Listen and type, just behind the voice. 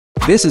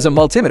This is a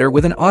multimeter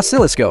with an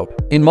oscilloscope.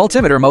 In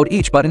multimeter mode,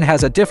 each button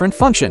has a different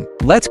function.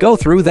 Let's go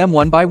through them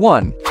one by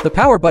one. The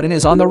power button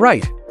is on the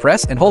right.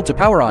 Press and hold to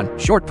power on,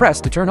 short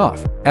press to turn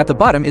off. At the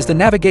bottom is the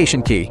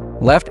navigation key.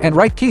 Left and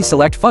right key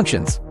select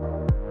functions.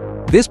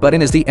 This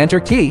button is the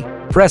enter key.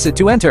 Press it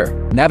to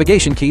enter.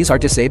 Navigation keys are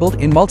disabled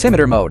in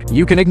multimeter mode.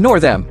 You can ignore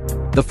them.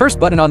 The first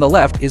button on the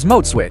left is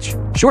mode switch.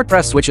 Short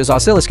press switches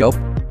oscilloscope,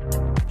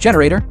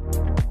 generator,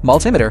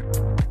 multimeter.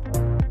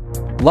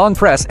 Long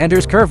press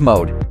enters curve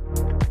mode.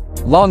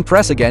 Long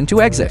press again to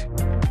exit.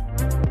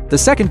 The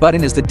second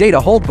button is the data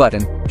hold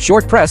button.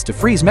 Short press to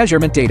freeze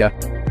measurement data.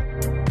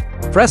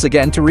 Press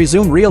again to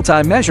resume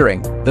real-time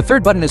measuring. The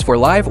third button is for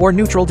live or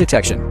neutral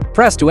detection.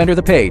 Press to enter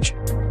the page.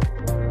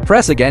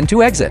 Press again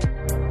to exit.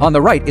 On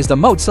the right is the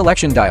mode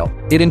selection dial.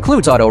 It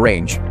includes auto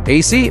range,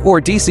 AC or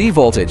DC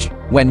voltage.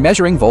 When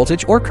measuring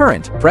voltage or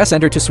current, press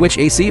enter to switch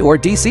AC or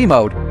DC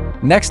mode.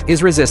 Next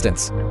is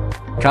resistance,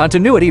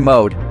 continuity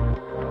mode,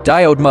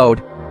 diode mode,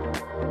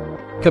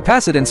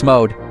 capacitance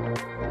mode,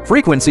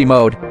 frequency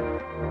mode,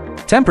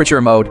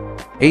 temperature mode,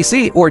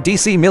 AC or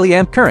DC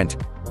milliamp current,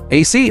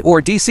 AC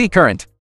or DC current.